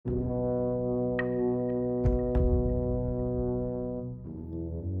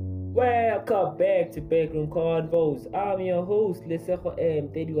Welcome back to Backroom Convos. I'm your host, Lesego M.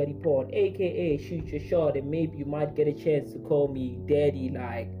 Daddy Wadipon, aka Shoot Your Shot, and maybe you might get a chance to call me Daddy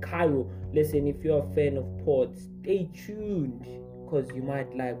like Cairo. Listen, if you're a fan of pods, stay tuned because you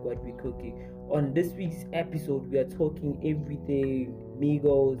might like what we're cooking. On this week's episode, we are talking everything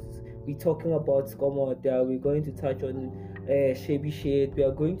MIGOS. We're talking about SKOMOTA. We're going to touch on Shabby Shade. We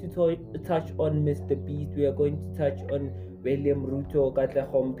are going to touch on Mr. Beast. We are going to touch on William Ruto,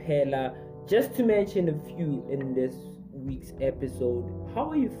 KATLEGO, MPHELA, just to mention a few in this week's episode.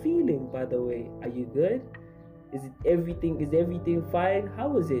 How are you feeling, by the way? Are you good? Is everything fine? How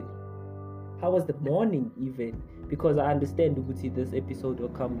was it? How was the morning even? Because I understand this episode will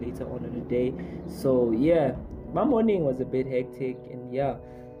come later on in the day. So yeah, my morning was a bit hectic, and yeah,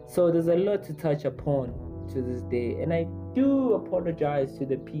 so there's a lot to touch upon to this day, and I do apologize to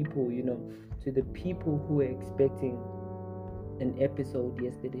the people, to the people who were expecting an episode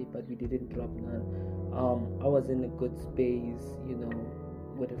yesterday, but we didn't drop none. I was in a good space,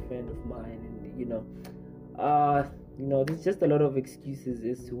 with a friend of mine, and there's just a lot of excuses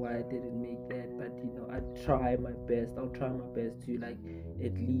as to why I didn't make that, but I'll try my best to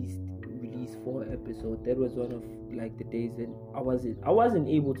at least release 4 episodes. That was one of the days that I wasn't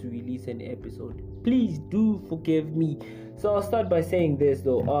able to release an episode. Please do forgive me. So I'll start by saying this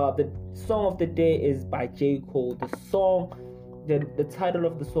though. The song of the day is by J. Cole. The title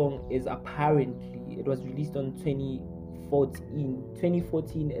of the song is Apparently. It was released on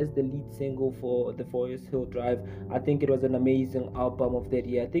 2014 as the lead single for the Forest Hill Drive. I think it was an amazing album of that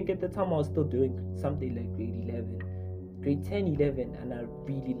year. I think at the time I was still doing something like grade 10, 11, and I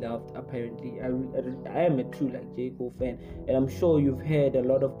really loved Apparently. I am a true J. Cole fan, and I'm sure you've heard a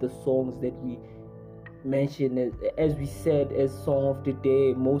lot of the songs that we mentioned as we said as song of the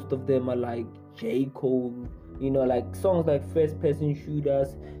day. Most of them are like J. Cole, songs like First Person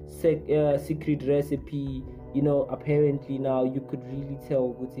Shooters, Secret Recipe. Apparently now you could really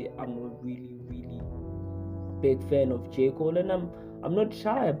tell I'm a really, really big fan of J. Cole, and I'm not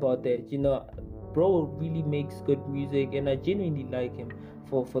shy about that. Bro really makes good music, and I genuinely like him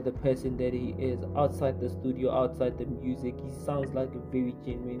for the person that he is outside the studio, outside the music. He sounds like a very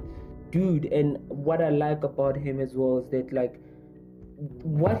genuine dude, and what I like about him as well is that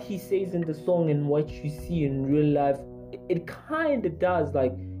what he says in the song and what you see in real life, it kind of does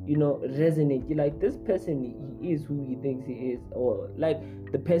resonate. You're like, this person, he is who he thinks he is, or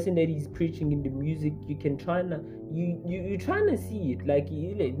the person that he's preaching in the music. You can trying to see it,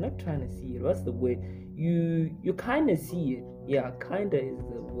 you're not trying to see it. What's the word? You kind of see it. Yeah, kind of is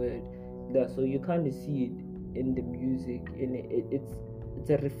the word. Yeah, so you kind of see it in the music, and it's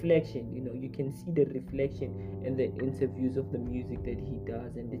a reflection. You can see the reflection in the interviews of the music that he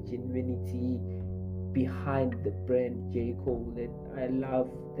does, and the genuinity behind the brand J. Cole. And I love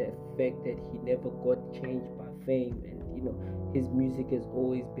the fact that he never got changed by fame, and his music has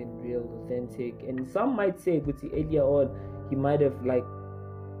always been real, authentic. And some might say earlier on he might have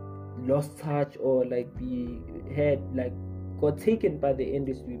lost touch, or got taken by the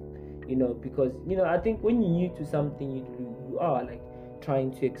industry, because I think when you're new to something you are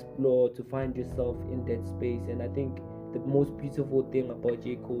trying to explore, to find yourself in that space. And I think the most beautiful thing about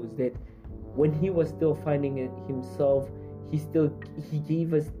J. Cole is that when he was still finding it himself, he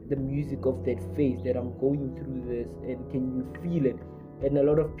gave us the music of that phase, that I'm going through this, and can you feel it? And a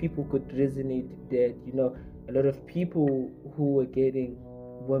lot of people could resonate that. A lot of people who were getting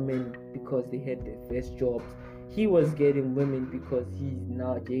women because they had their first jobs, he was getting women because he's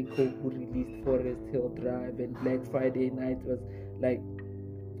now J. Cole, who released Forest Hill Drive, and Black Friday night was Black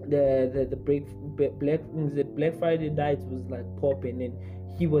Friday night was popping, and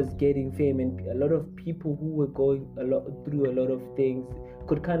he was getting fame, and a lot of people who were going through a lot of things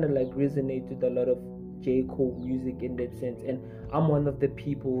could kind of resonate with a lot of J. Cole music in that sense. And I'm one of the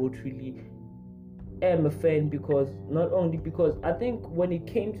people who truly am a fan, because not only because I think when it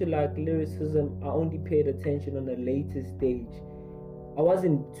came to lyricism, I only paid attention on the later stage. I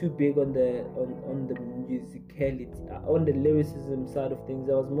wasn't too big on the musicality, on the lyricism side of things.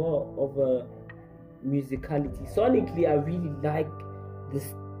 I was more of a musicality. Sonically, I really liked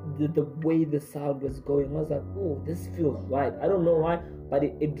the way the sound was going. I was like, oh, this feels right. I don't know why, but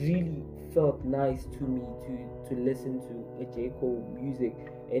it really felt nice to me to listen to a J. Cole music.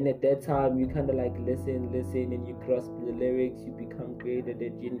 And at that time, you kind of listen, and you grasp the lyrics. You become great at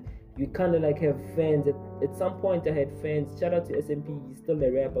it. You kind of have fans. At some point, I had fans. Shout out to SMP. He's still a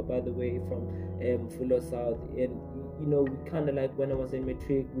rapper, by the way, from Fuller South. And we kind of like, when I was in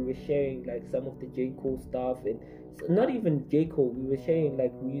matric, we were sharing like some of the J. Cole stuff, and not even J. Cole, we were sharing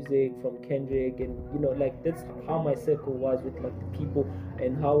like music from Kendrick, and like that's how my circle was with like the people,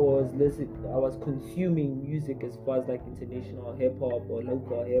 and how I was consuming music as far as like international hip hop or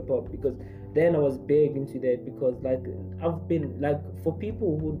local hip hop, because then I was big into that, because like I've been like, for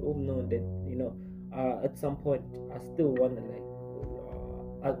people who don't know that, at some point I still wanna like,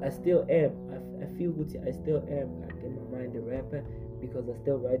 I still am. I feel good. I still am like in my mind a rapper, because I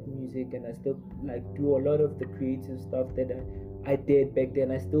still write music, and I still like do a lot of the creative stuff that I did back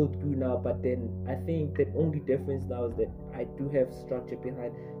then. I still do now, but then I think the only difference now is that I do have structure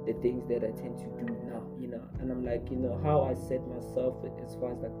behind the things that I tend to do now. And I'm like, how I set myself as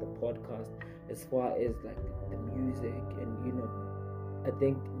far as like the podcast, as far as like the music, and I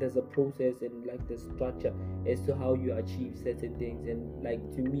think there's a process and like the structure as to how you achieve certain things. And like,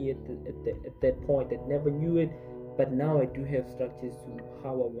 to me at that point, I never knew it, but now I do have structures to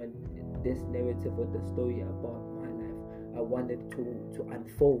how I want this narrative or the story about my life, I want it to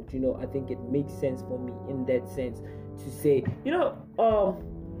unfold. I think it makes sense for me in that sense to say, I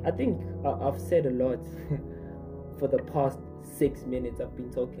think I've said a lot for the past 6 minutes. I've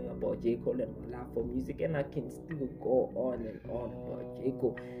been talking about J. Cole and my love for music, and I can still go on and on about J.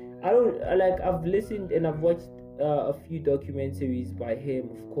 Cole. I've listened and I've watched a few documentaries by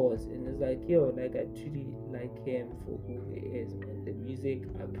him, of course, and it's like, like I truly like him for who he is, man. The music,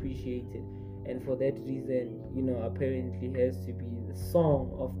 I appreciate it, and for that reason, apparently has to be the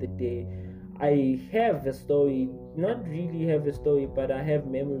song of the day. I have a story, not really have a story, but I have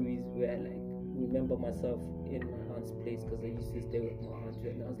memories where I like remember myself in my aunt's place, because I used to stay with my aunt,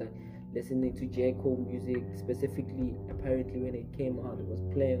 and I was like listening to J. Cole music specifically. Apparently when it came out, it was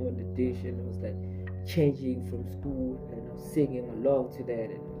playing on the dish, and it was like changing from school, and I was singing along to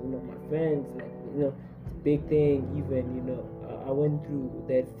that, and my friends, like, it's a big thing. Even I went through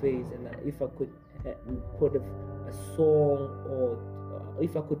that phase, and if I could put a song, or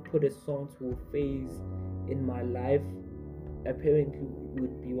if I could put a song to a phase in my life, apparently it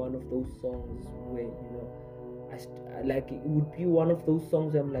would be one of those songs where it would be one of those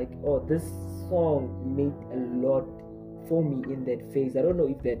songs I'm like, oh, this song made a lot for me in that phase. I don't know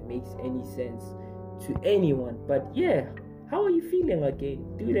if that makes any sense to anyone, but yeah, how are you feeling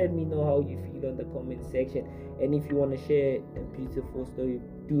again? Do let me know how you feel on the comment section, and if you want to share a beautiful story,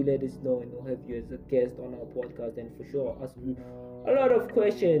 do let us know, and we'll have you as a guest on our podcast, and for sure ask you a lot of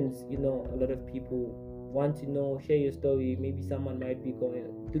questions. A lot of people want to know. Share your story. Maybe someone might be going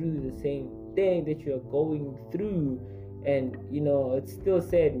through the same thing that you're going through, and it's still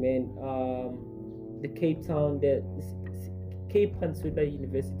sad, man. The Cape Peninsula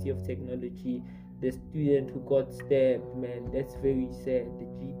University of Technology, the student who got stabbed, man, that's very sad. The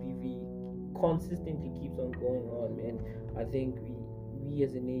GBV consistently keeps on going on, man. I think we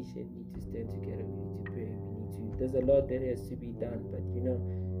as a nation need to stand together. We need to pray. There's a lot that has to be done, but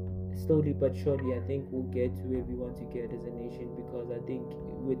slowly but surely, I think we'll get to where we want to get as a nation, because I think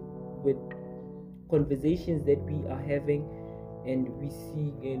with conversations that we are having, and we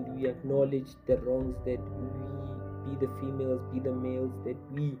see and we acknowledge the wrongs that we, be the females, be the males, that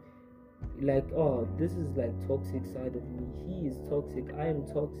we like, oh, this is like toxic side of me, he is toxic, I am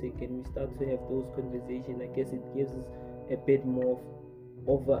toxic, and we start to have those conversations. I guess it gives us a bit more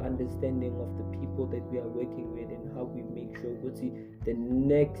over understanding of the people that we are working with, and how we make sure the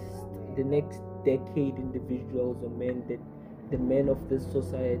next decade individuals or men, that the men of this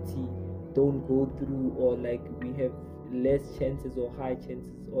society don't go through, or like we have less chances or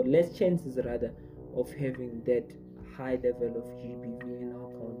less chances rather of having that high level of GBV in our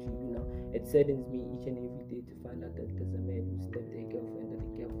country. It saddens me each and every day to find out that there's a man who stabbed their girlfriend, and a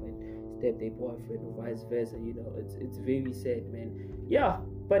girlfriend stabbed their boyfriend, or vice versa. It's very sad, man. Yeah,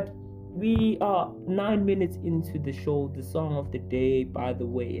 but we are 9 minutes into the show. The song of the day, by the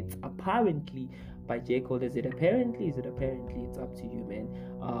way, it's apparently by J. Cole. Is it apparently? It's up to you, man.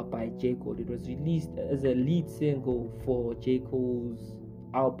 By J. Cole. It was released as a lead single for J. Cole's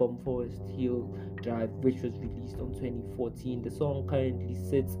album Forest Hill Drive, which was released on 2014. The song currently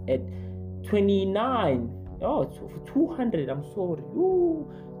sits at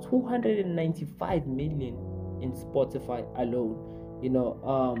 295 million in Spotify alone.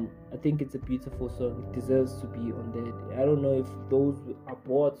 I think it's a beautiful song. It deserves to be on there. I don't know if those are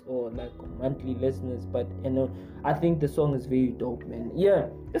bots or like monthly listeners, but I think the song is very dope, man. Yeah,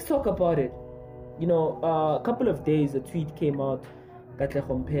 let's talk about it. A couple of days, a tweet came out.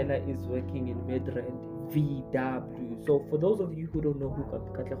 MPHELA is working in Midrand VW. So for those of you who don't know who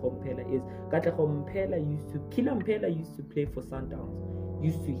MPHELA is, MPHELA used to play for Sundowns.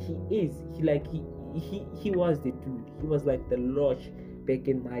 He he was the dude. He was like the lush back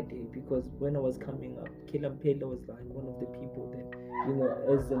in my day, because when I was coming up, MPHELA was like one of the people that, you know,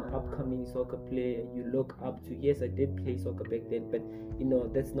 as an upcoming soccer player, you look up to. Yes, I did play soccer back then, but you know,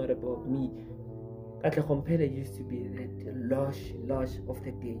 that's not about me. KATLEGO used to be that lush of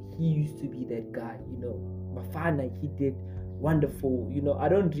the day. He used to be that guy, you know. Bafana, he did wonderful. You know, I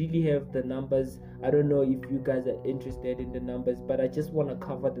don't really have the numbers. I don't know if you guys are interested in the numbers, but I just want to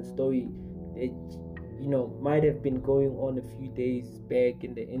cover the story that, you know, might have been going on a few days back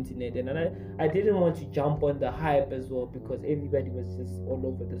in the internet, and I didn't want to jump on the hype as well, because everybody was just all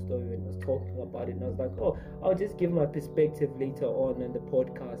over the story and was talking about it, and I was like, oh, I'll just give my perspective later on in the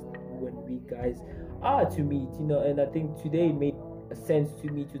podcast when we guys are to meet, you know. And I think today it made sense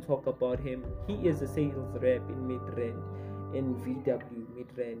to me to talk about him. He is a sales rep in Midrand, in VW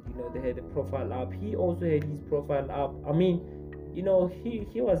Midrand. You know, they had a profile up. He also had his profile up. I mean, you know,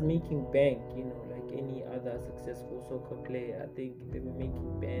 he was making bank, you know, like any other successful soccer player. I think they were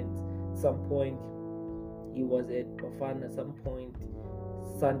making bands. At some point he was at Bafana, at some point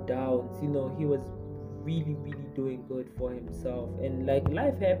Sundowns. You know, he was really doing good for himself, and like,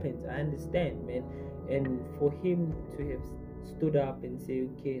 life happens, I understand, man. And for him to have stood up and say,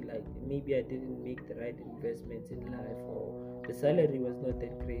 okay, like, maybe I didn't make the right investments in life, or the salary was not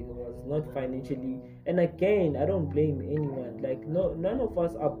that great, or was not financially, and again, I don't blame anyone. Like, none of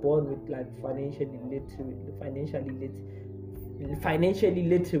us are born with like financially literate,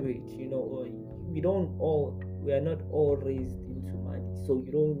 you know, or we are not all raised into money, so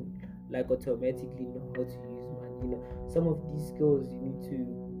you don't like automatically know how to use money. You know, some of these skills you need to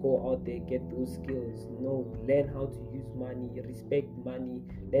go out there, get those skills, learn how to use money, respect money,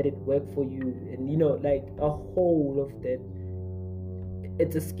 let it work for you, and you know, like a whole of that.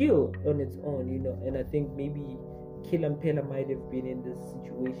 It's a skill on its own, you know. And I think maybe MPHELA might have been in this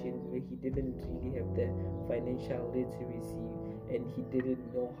situation where he didn't really have the financial literacy, and he didn't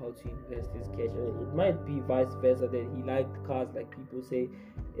know how to invest his cash. Or it might be vice versa, that he liked cars, like people say,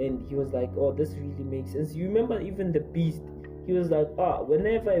 and he was like, oh, this really makes sense. You remember even the Beast, he was like,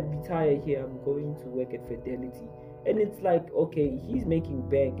 whenever I retire here, I'm going to work at Fidelity. And it's like, okay, he's making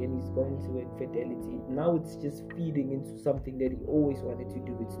bank and he's going to work Fidelity. Now it's just feeding into something that he always wanted to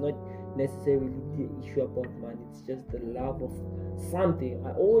do. It's not necessarily the issue about money, it's just the love of something.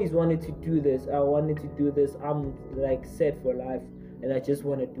 I always wanted to do this. I'm like set for life, and I just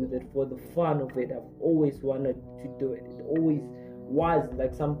want to do that for the fun of it. I've always wanted to do it. It always was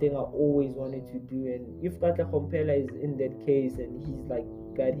like something I always wanted to do. And if KATLEGO is in that case, and he's like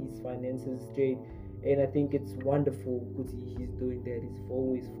got his finances straight, and I think it's wonderful because he's doing that. He's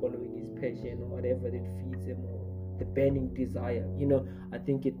always following his passion or whatever that feeds him, or the burning desire. You know, I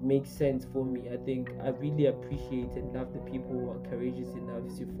think it makes sense for me. I think I really appreciate and love the people who are courageous enough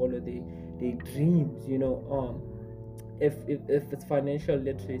to follow their dreams. You know, if it's financial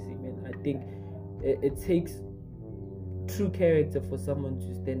literacy, man, I think it takes true character for someone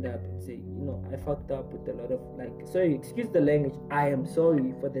to stand up and say, you know, I fucked up with a lot of, like, sorry, excuse the language, I am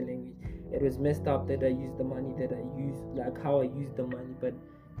sorry for the language. It was messed up that I used the money that I used, like how I used the money, but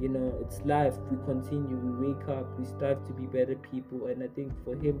you know, it's life. We continue, we wake up, we strive to be better people. And I think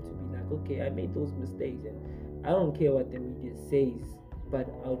for him to be like, okay, I made those mistakes, and I don't care what the media says, but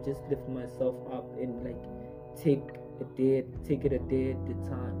I'll just lift myself up and like take it a day at a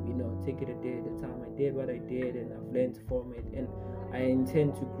time, you know, take it a day at a time. I did what I did, and I've learned from it, and I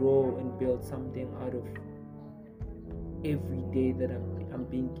intend to grow and build something out of every day that I'm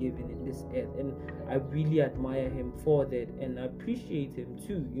being given in this earth. And I really admire him for that, and I appreciate him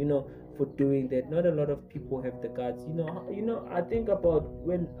too, you know, for doing that. Not a lot of people have the guts, you know. I think about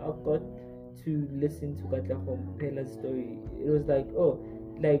when I got to listen to KATLEGO's story, it was like, oh,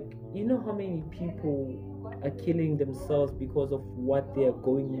 like, you know how many people are killing themselves because of what they are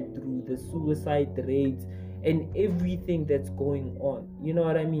going through, the suicide rates and everything that's going on, you know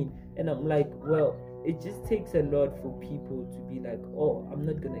what I mean? And I'm like, well, it just takes a lot for people to be like, oh, I'm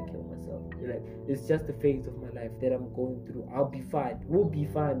not gonna kill myself. Like, it's just a phase of my life that I'm going through. I'll be fine. We'll be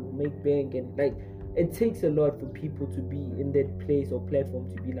fine. We'll make bank. And like, it takes a lot for people to be in that place or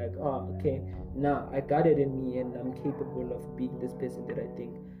platform to be like, okay, now I got it in me, and I'm capable of being this person that I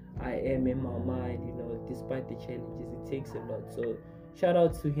think I am in my mind. You know, despite the challenges, it takes a lot. So shout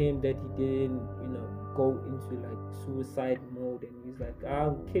out to him that he didn't, you know, go into like suicide mode, and he's like,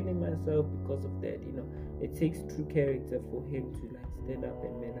 I'm killing myself because of that. You know, it takes true character for him to like stand up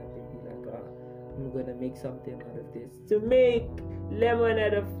and man up and be like, I'm gonna make something out of this, to make lemon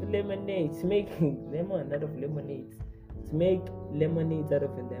out of lemonade, to make lemon out of lemonades, to make lemonades out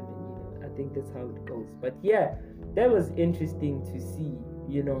of a lemon. You know, I think that's how it goes. But yeah, that was interesting to see,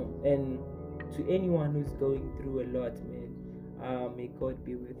 you know. And to anyone who's going through a lot, man, may God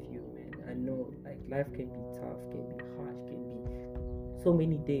be with you, man. I know like life can be tough, can be harsh, can be so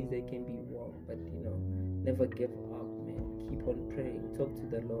many days that can be wrong, but never give up, man. Keep on praying, talk to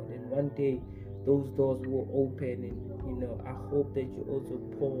the Lord, and one day those doors will open. And I hope that you also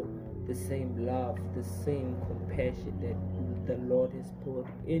pour the same love, the same compassion that the Lord has poured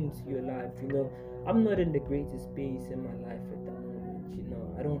into your life. I'm not in the greatest space in my life at the moment.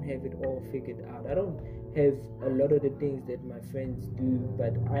 I don't have it all figured out. I don't have a lot of the things that my friends do,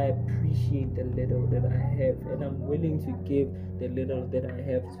 but I appreciate the little that I have, and I'm willing to give the little that I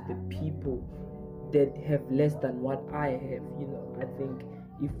have to the people that have less than what I have. I think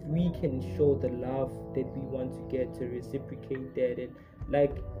if we can show the love that we want to get, to reciprocate that, and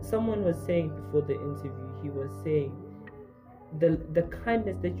like someone was saying before the interview, he was saying the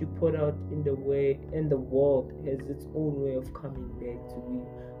kindness that you put out in the world has its own way of coming back to you,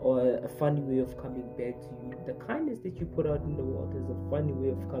 or a funny way of coming back to you. The kindness that you put out in the world has a funny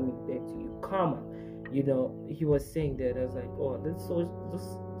way of coming back to you. Karma. He was saying that. I was like, oh,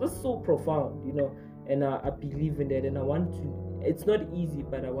 that's so profound, and I believe in that, and I want to. It's not easy,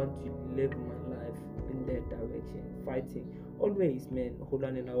 but I want to live my life in that direction, fighting always, man. Hold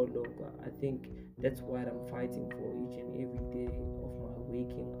on in our logo. I think that's what I'm fighting for each and every day of my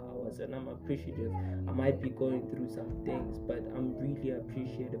waking hours, and I'm appreciative. I might be going through some things, but I'm really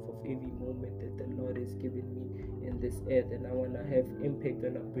appreciative of every moment that the Lord has given me in this earth, and I want to have impact. I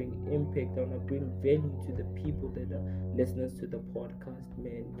want to bring impact. I want to bring value to the people that are listeners to the podcast,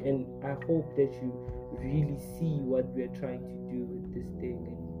 man. And I hope that you really see what we're trying to do with this thing,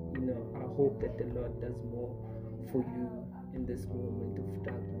 and I hope that the Lord does more for you in this moment of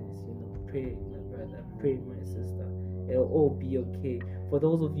darkness. Pray, my brother, pray, my sister. It'll all be okay. For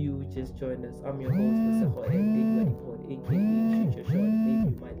those of you who just joined us, I'm your host, Mr. aka Shoot Your Shot. Maybe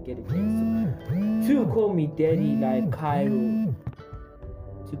you might get a chance to call me Daddy like Cairo.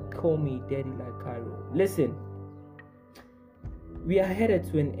 Listen, we are headed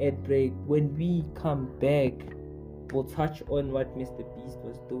to an ad break. When we come back, we'll touch on what Mr. Beast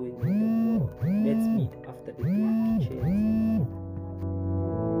was doing in the world. Let's meet after the break. Cheers.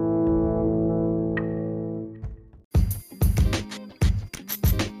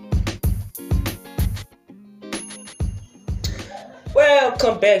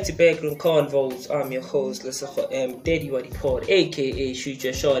 Welcome back to Backroom Convos. I'm your host, Daddy Wadipod, aka Shoot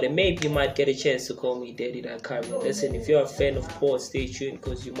Your Shot, and maybe you might get a chance to call me Daddy like Cairo. Listen, if you're a fan of pod, stay tuned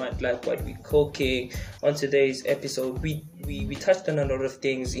because you might like what we're cooking. On today's episode, we touched on a lot of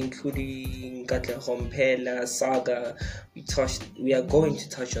things, including KATLEGO, MPHELA, Saga. We are going to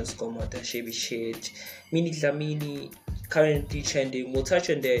touch on SKOMOTA, Shabby Shit, Mini Dlamini, currently trending. We'll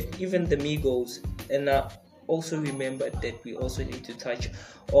touch on that, even the MIGOS, and also remember that we also need to touch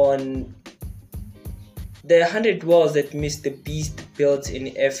on the 100 walls that Mr. Beast built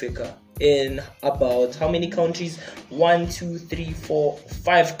in Africa, in about how many countries? 1, 2, 3, 4,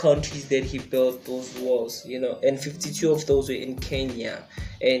 5 countries that he built those walls, and 52 of those were in Kenya,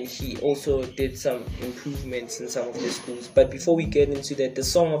 and he also did some improvements in some of the schools. But before we get into that, the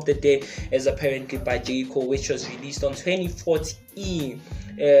song of the day is apparently by J. Cole, which was released on 2014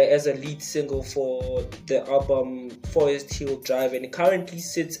 as a lead single for the album Forest Hill Drive, and it currently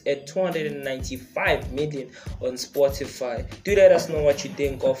sits at 295 million on Spotify. Do let us know what you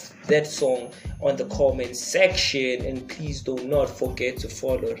think of that song on the comment section, and please do not forget to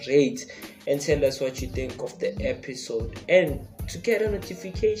follow, rate, and tell us what you think of the episode, and to get a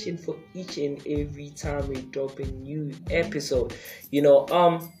notification for each and every time we drop a new episode.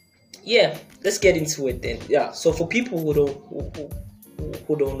 Let's get into it then. So for people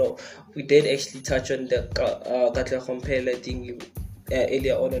who don't know, we did actually touch on the KATLEGO MPHELA thing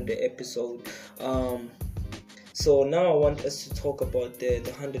earlier on in the episode. So now I want us to talk about the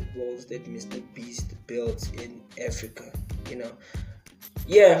 100 walls that Mr. Beast built in Africa.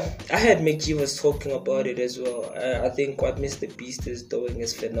 I heard McGee was talking about it as well. I think what Mr. Beast is doing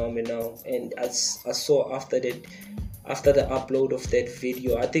is phenomenal, and as I saw after the upload of that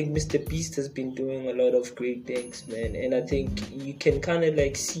video, I think Mr. Beast has been doing a lot of great things, man, and I think you can kind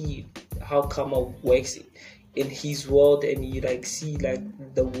of see how karma works in his world, and you see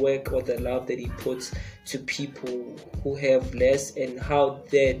the work or the love that he puts to people who have less, and how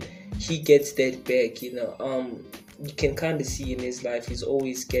that he gets that back. You can kind of see in his life he's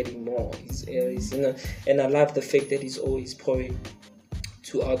always getting more. He's and I love the fact that he's always pouring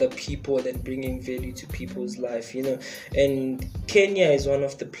to other people and bringing value to people's life, and Kenya is one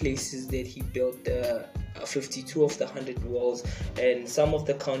of the places that he built 52 of the 100 walls, and some of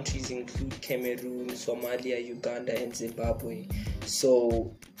the countries include Cameroon, Somalia, Uganda, and Zimbabwe.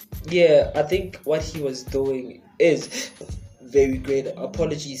 So yeah, I think what he was doing is very great.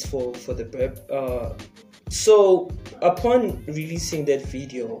 Apologies for the burp. So upon releasing that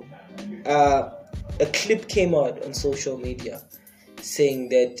video, a clip came out on social media saying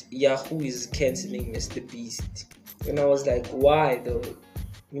that Yahoo is canceling Mr. Beast, and I was like, why though?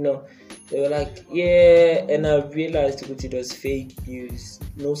 They were like, yeah, and I realized that it was fake news.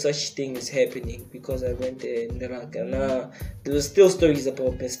 No such thing is happening, because I went there and they're like, nah, there were still stories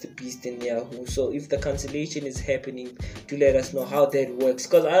about Mr. Beast and Yahoo. So if the cancellation is happening, do let us know how that works,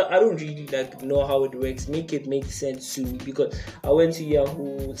 because I don't really know how it works. Make it make sense to me, because I went to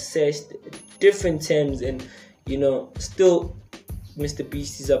Yahoo, searched different terms, and still Mr.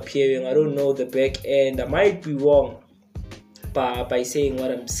 Beast is appearing. I don't know the back end. I might be wrong by saying what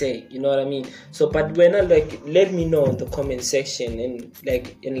I'm saying, you know what I mean? So, but when let me know in the comment section and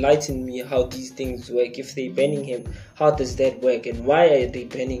enlighten me how these things work. If they banning him, how does that work, and why are they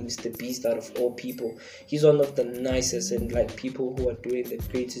banning Mr. Beast out of all people? He's one of the nicest and people who are doing the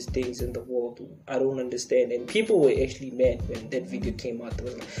greatest things in the world. I don't understand, and people were actually mad when that video came out.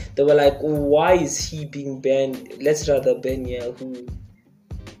 They were like, why is he being banned? Let's rather ban Yahoo.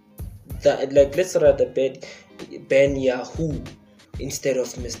 Let's rather ban Yahoo instead of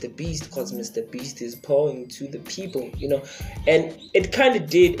Mr. Beast, because Mr. Beast is pouring to the people, and it kind of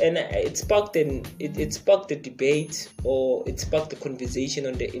did, and it sparked a debate, or it sparked a conversation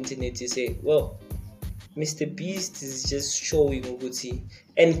on the internet to say, well, Mr. Beast is just showing Uguti.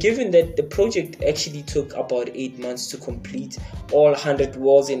 And given that the project actually took about 8 months to complete, all 100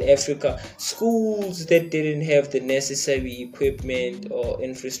 walls in Africa, schools that didn't have the necessary equipment or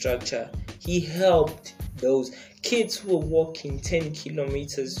infrastructure, he helped those kids who were walking 10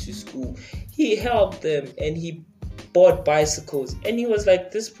 kilometers to school. He helped them, and he bought bicycles. And he was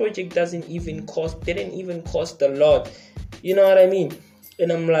like, this project didn't even cost a lot. You know what I mean?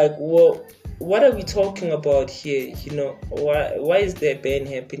 And I'm like, well, what are we talking about here? Why is there ban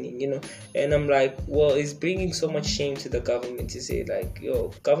happening? And I'm like, well, it's bringing so much shame to the government to say,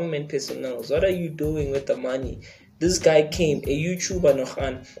 yo, government personnel, what are you doing with the money? This guy came, a YouTuber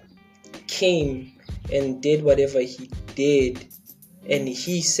Nohan, came and did whatever he did, and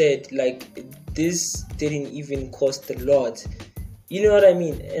he said this didn't even cost a lot. You know what I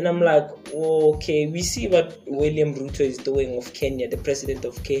mean? And I'm like, okay, we see what William Ruto is doing of Kenya, the president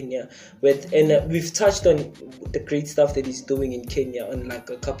of Kenya, and we've touched on the great stuff that he's doing in Kenya on a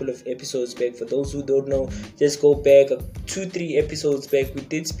couple of episodes back. For those who don't know, just go back 2-3 episodes back. We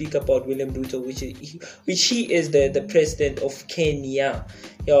did speak about William Ruto, which he is the president of Kenya.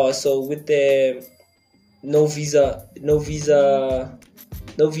 Yeah, so with the no visa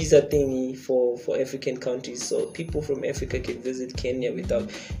thingy for African countries, so people from Africa can visit Kenya without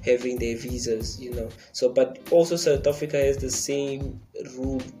having their visas, So, but also South Africa has the same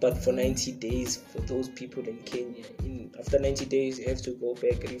rule, but for 90 days for those people in Kenya. After 90 days, you have to go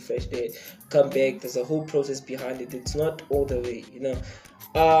back, refresh there, come back. There's a whole process behind it. It's not all the way,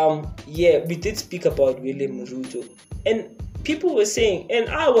 Yeah, we did speak about William Ruto, and people were saying, and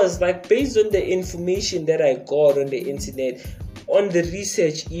I was based on the information that I got on the internet, on the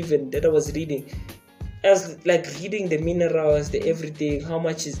research even that I was reading, as reading the minerals, the everything, how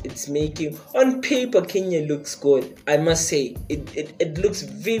much it's making. On paper, Kenya looks good. I must say, it looks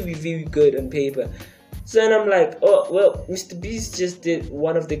very, very good on paper. So then I'm like, oh, well, Mr. Beast just did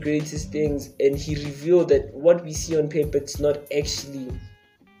one of the greatest things, and he revealed that what we see on paper, it's not actually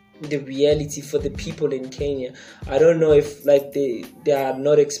the reality for the people in Kenya. I don't know if they are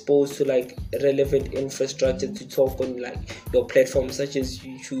not exposed to relevant infrastructure to talk on your platforms such as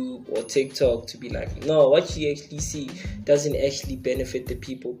YouTube or TikTok, to be no, what you actually see doesn't actually benefit the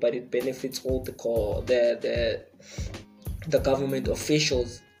people, but it benefits all the government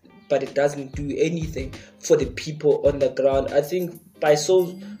officials, but it doesn't do anything for the people on the ground. I think by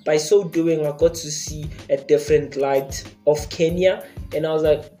so doing, I got to see a different light of Kenya, and I was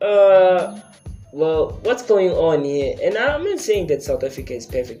like, well, what's going on here? And I'm not saying that South Africa is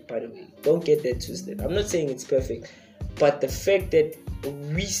perfect, by the way. Don't get that twisted. I'm not saying it's perfect, but the fact that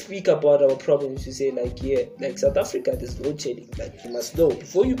we speak about our problems, we say South Africa, there's load shedding. You must know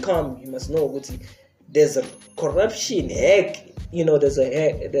before you come. You must know there's a corruption. There's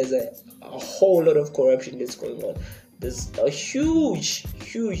a whole lot of corruption that's going on. There's a huge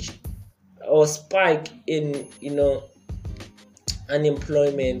spike in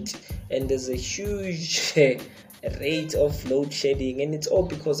unemployment, and there's a huge rate of load shedding, and it's all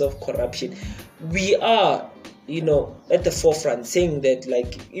because of corruption. We are, at the forefront saying that,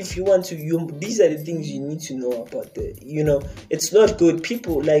 like, if you want to, these are the things you need to know about it's not good.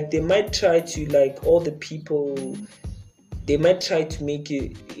 People, like, they might try to, like, all the people, they might try to make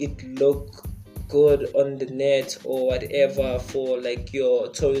it look good on the net or whatever for, like, your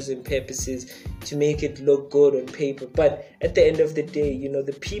tourism purposes, to make it look good on paper. But at the end of the day,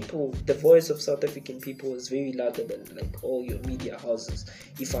 the people, the voice of South African people is very louder than, like, all your media houses,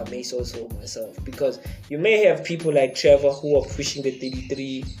 if I may say so myself. Because you may have people like Trevor who are pushing the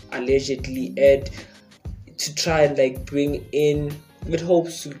 33 allegedly ad to try and, like, bring in, with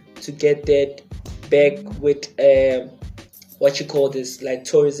hopes to get that back with like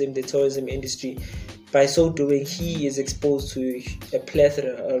the tourism industry. By so doing, he is exposed to a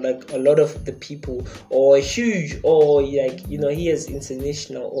plethora, or like a lot of the people, or a huge, or like, he has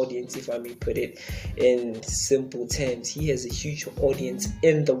international audience, if I may put it in simple terms. He has a huge audience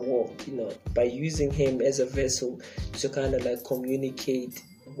in the world, by using him as a vessel to kind of, like, communicate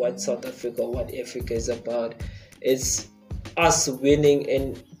what South Africa, what Africa is about. It's us winning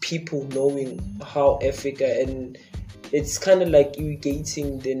and people knowing how Africa, and it's kind of like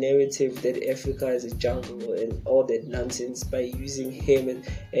irrigating the narrative that Africa is a jungle and all that nonsense by using him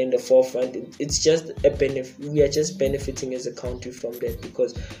in the forefront. It's just a benefit. We are just benefiting as a country from that,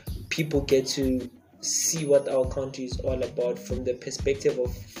 because people get to see what our country is all about from the perspective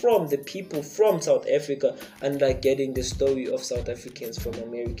of, from the people from South Africa, and, like, getting the story of South Africans from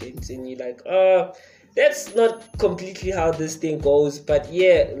Americans. And you're like, that's not completely how this thing goes, but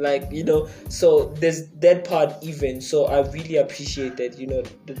yeah, like, so there's that part even. So I really appreciate that,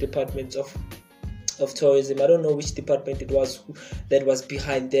 the Department of Tourism, I don't know which department it was that was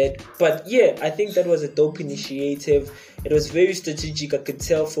behind that, but yeah, I think that was a dope initiative. It was very strategic. I could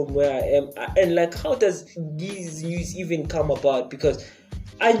tell from where I am, and, like, how does these news even come about? Because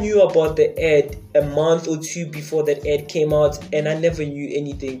I knew about the ad a month or two before that ad came out, and I never knew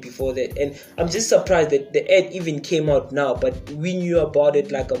anything before that. And I'm just surprised that the ad even came out now, but we knew about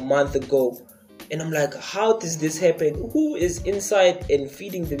it like a month ago. And I'm like, how does this happen? Who is inside and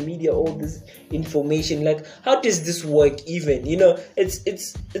feeding the media all this information? Like, how does this work even?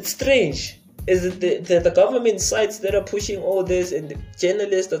 It's strange. Is it the government sites that are pushing all this, and the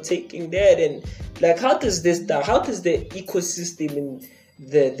journalists are taking that? And, like, how does the ecosystem in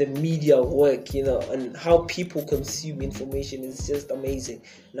the media work, and how people consume information is just amazing.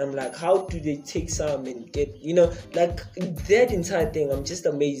 And I'm like, how do they take some and get, like, that entire thing? I'm just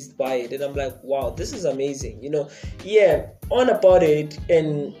amazed by it, and I'm like, wow, this is amazing. On about it.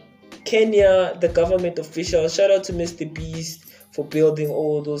 And Kenya, the government officials, shout out to Mr. Beast for building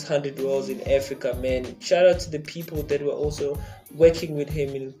all those 100 wells in Africa, man. Shout out to the people that were also working with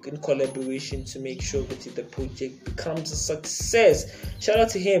him in collaboration to make sure that the project becomes a success. Shout out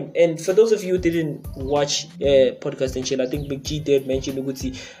to him. And for those of you who didn't watch Podcast and Chill, I think Big G did mention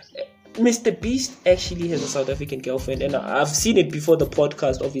Mr. Beast actually has a South African girlfriend, and I've seen it before the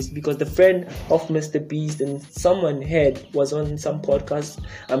podcast, obviously, because the friend of Mr. Beast and someone was on some podcast,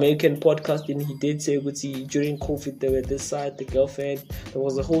 American podcast, and he did say during COVID they were this side, the girlfriend. There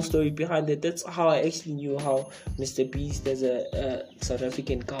was a whole story behind it. That's how I actually knew how Mr. Beast has a South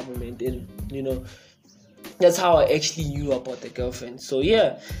African government, and that's how I actually knew about the girlfriend. So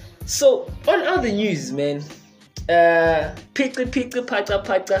yeah. So on other news, man, pata.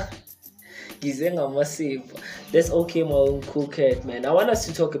 That's okay, my own Cool Cat, man. I want us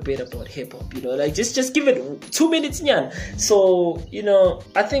to talk a bit about hip hop, like just give it 2 minutes, nyan. So,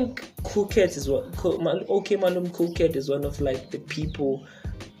 I think Cool Cat is Cool Cat is one of, like, the people.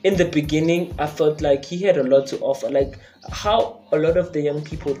 In the beginning, I felt like he had a lot to offer, like how a lot of the young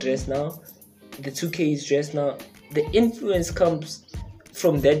people dress now, the 2Ks dress now. The influence comes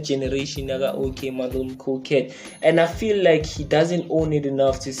from that generation, Cool Cat, and I feel like he doesn't own it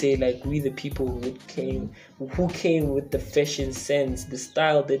enough to say, like, we the people who came with the fashion sense, the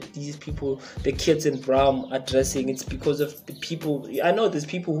style that these people, the kids in Brown, are dressing. It's because of the people. I know there's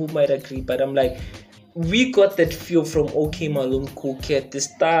people who might agree, but I'm like, we got that feel from OK Malum Cool Cat, the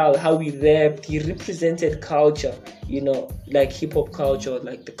style, how he rapped. He represented culture, like hip-hop culture,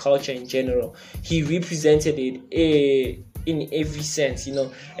 like the culture in general. He represented it in every sense,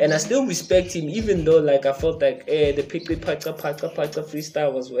 and I still respect him, even though, like, I felt like the Pickle Pata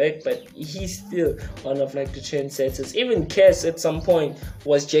freestyle was whack, but he's still one of, like, the trendsetters. Even Cass at some point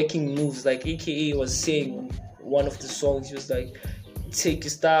was jacking moves, like AKA was saying one of the songs, he was like, take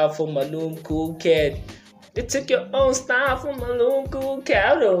your style from Malum Cool Cat. They took your own style from Malum Cool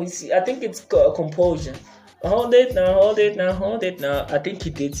Cat. I don't know, I think it's composure. Hold it now. I think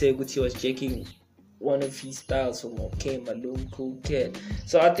he did say he was jacking one of his styles from Okay Malone, Cool Cat.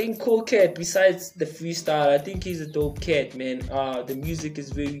 So I think Cool Cat, besides the freestyle, I think he's a dope cat, man. The music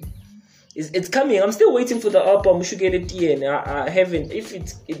is it's coming. I'm still waiting for the album. We should get it in. I haven't. If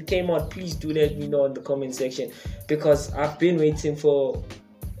it came out, please do let me know in the comment section, because I've been waiting for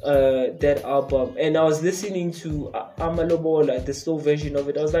that album. And I was listening to Amalobola, the slow version of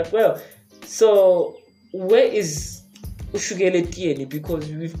it. I was like, well, so where is Ushugele Tieni? Because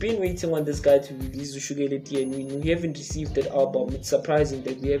we've been waiting on this guy to release Ushugele Tieni. We haven't received that album. It's surprising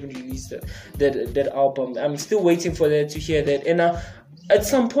that we haven't released that album. I'm still waiting for that, to hear that. And at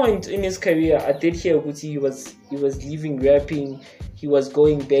some point in his career, I did hear Guti he was leaving rapping. He was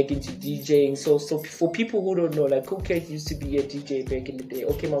going back into DJing. So for people who don't know, like, Cool Cat used to be a DJ back in the day.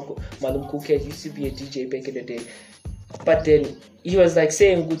 Okay, Malum Cool Cat used to be a DJ back in the day. But then he was like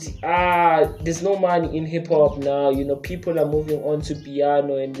saying, Guti, there's no money in hip hop now. You know, people are moving on to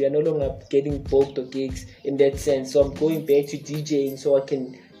piano, and we are no longer getting booked or gigs in that sense. So I'm going back to DJing so I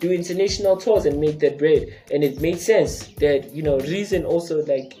can do international tours and make that bread. And it made sense that, you know, Reason also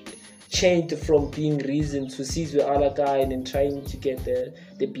like changed from being Reason to Sizwe Alakai and trying to get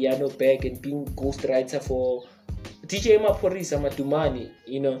the piano back and being ghostwriter for DJ Maporisa Matumani,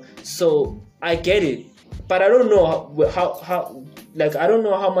 you know. So I get it, but I don't know how like, I don't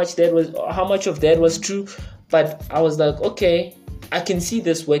know how much of that was true. But I was like, okay, I can see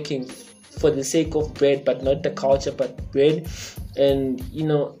this working for the sake of bread, but not the culture, but bread. And, you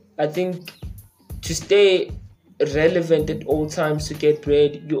know, I think to stay relevant at all times, to get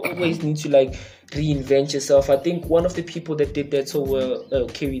bread, you always need to like reinvent yourself. I think one of the people that did that so well,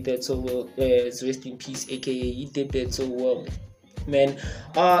 carried that so well, is rest in peace, aka he did that so well, man.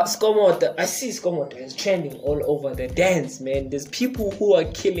 SKOMOTA, I see SKOMOTA is trending all over the dance, man. There's people who are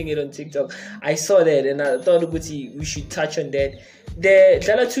killing it on TikTok. I saw that and I thought we should touch on that. The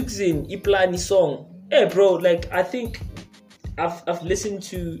Dlala Tukzin Iplani song, bro, like, I think I've listened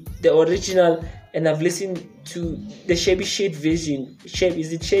to the original and I've listened to the Shabby Shit version.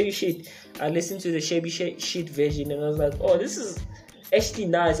 Is it Shabby Shit? I listened to the Shabby Shit version and I was like, oh, this is actually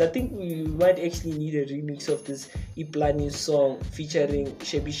nice. I think we might actually need a remix of this Iplani song featuring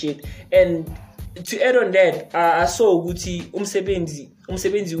Shabby Shit. And to add on that, I saw Guti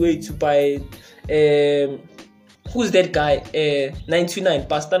Umsebenzi way to buy who's that guy? 929,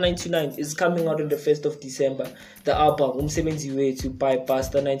 Pasta 929 is coming out on the 1st of December. The album, Umsebenzi way to buy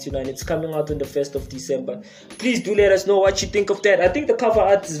Pasta 929. It's coming out on the 1st of December. Please do let us know what you think of that. I think the cover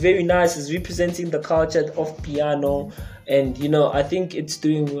art is very nice. It's representing the culture of piano. And, you know, I think it's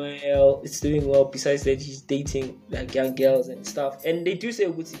doing well. It's doing well. Besides that, he's dating like young girls and stuff. And they do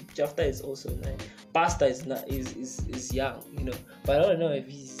say Jafta is also like, Pasta is young, you know. But I don't know if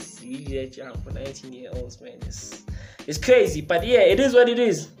he's really that young for 19-year-olds, man. It's crazy. But yeah, it is what it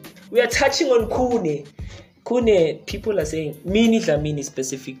is. We are touching on Kune. People are saying Mini Dlamini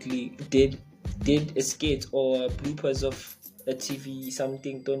specifically did a skit or bloopers of a TV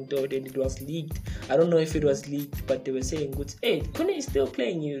something Tonto, then it was leaked. I don't know if it was leaked, but they were saying, hey, Kune is still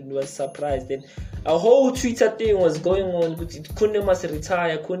playing you, and was surprised. Then a whole Twitter thing was going on, Kune must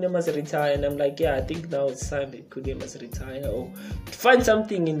retire, and I'm like, yeah, I think now it's time that Kune must retire or find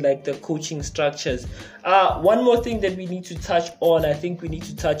something in like the coaching structures. One more thing that we need to touch on,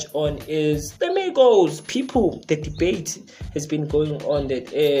 is the MIGOS. The debate has been going on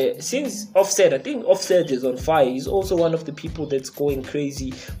that since Offset, I think Offset is on fire. He's also one of the people that's going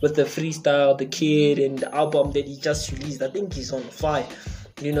crazy with the freestyle, the kid, and the album that he just released. I think he's on fire.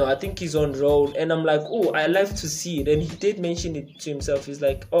 You know, I think he's on roll. And I'm like, oh, I love to see it. And he did mention it to himself. He's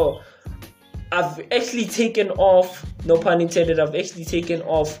like, oh, I've actually taken off, no pun intended, I've actually taken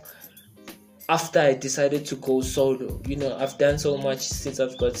off after I decided to go solo. You know, I've done so much since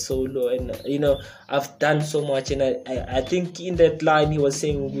I've got solo, and you know, I've done so much. And I think in that line he was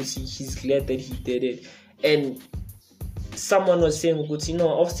saying he's glad that he did it. And someone was saying, you know,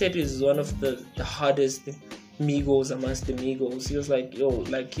 Offset is one of the hardest Migos amongst the Migos. He was like, yo,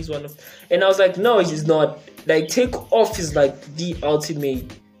 like he's one of, and I was like, no, he's not. Like Takeoff is like the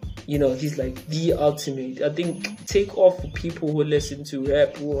ultimate. You know, he's like the ultimate. I think Takeoff, for people who listen to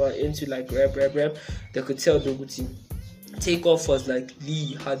rap, who are into like rap, they could tell the Takeoff was like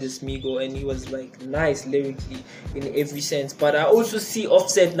the hardest Migo, and he was like nice lyrically in every sense. But I also see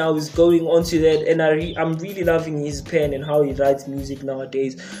Offset now is going on to that, and I'm really loving his pen and how he writes music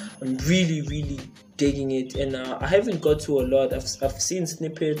nowadays. I'm really digging it, and I haven't got to a lot. I've seen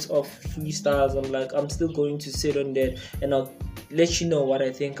snippets of freestyles. I'm still going to sit on that, and I'll let you know what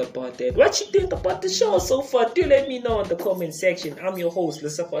I think about that. What you think about the show so far? Do let me know in the comment section. I'm your host,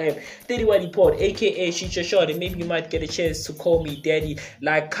 Lisa for him, Daddy Waddy Pod, aka Shoot Your Shot, and maybe you might get a chance to call me Daddy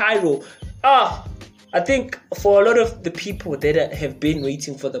like Cairo. I think for a lot of the people that have been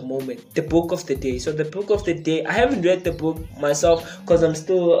waiting for the moment, the book of the day. So the book of the day, I haven't read the book myself because I'm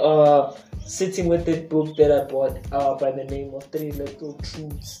still sitting with the book that I bought by the name of Three Little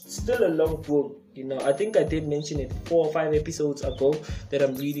Truths. Still a long book, you know. I think I did mention it 4 or 5 episodes ago that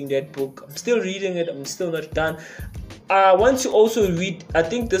I'm reading that book. I'm still reading it. I'm still not done. I want to also read, I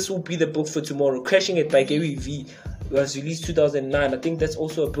think this will be the book for tomorrow, Crashing It by Gary Vee. It was released 2009. I think that's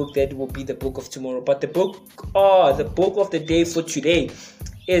also a book that will be the book of tomorrow. But the book of the day for today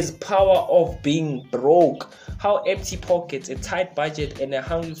is Power of Being Broke. How empty pockets, a tight budget, and a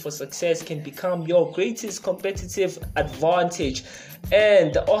hunger for success can become your greatest competitive advantage.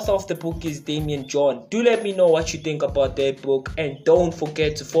 And the author of the book is Damian John. Do let me know what you think about that book, and don't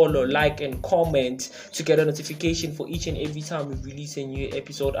forget to follow, like, and comment to get a notification for each and every time we release a new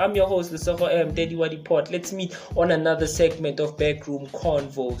episode. I'm your host, Lesotho Daddy Waddy Pot. Let's meet on another segment of Backroom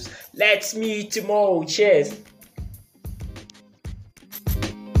Convos. Let's meet tomorrow. Cheers.